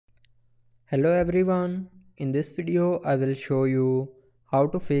Hello everyone, in this video I will show you how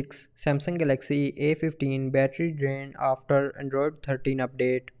to fix Samsung Galaxy A15 battery drain after Android 13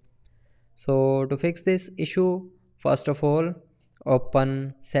 update. So to fix this issue, first of all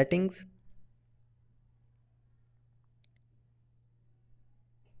open settings.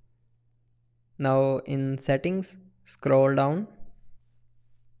 Now in settings scroll down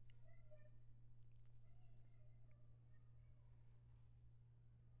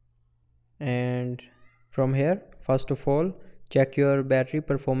and from here first of all check your battery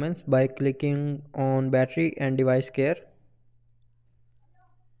performance by clicking on battery and device care,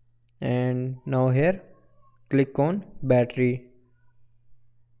 and now here click on battery.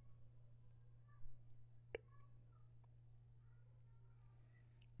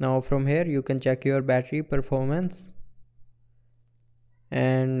 Now from here you can check your battery performance,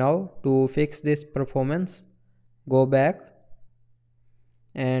 and now to fix this performance go back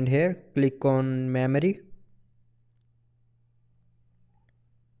and here click on memory,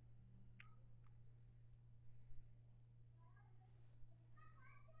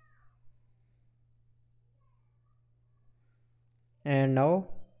 and now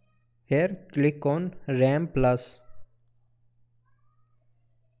here click on RAM plus.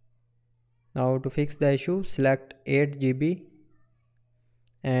 Now to fix the issue select 8 GB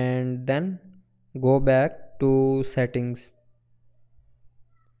and then go back to settings.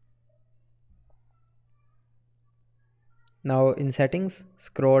 Now in settings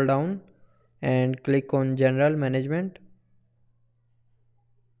scroll down and click on general management.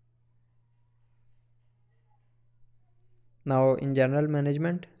 Now in general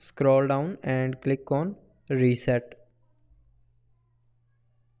management scroll down and click on reset.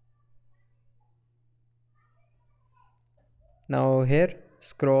 Now here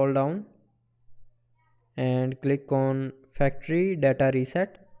scroll down and click on factory data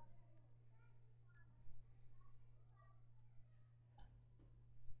reset,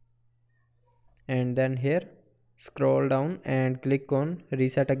 and then here scroll down and click on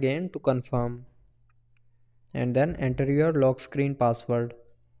reset again to confirm, and then enter your lock screen password.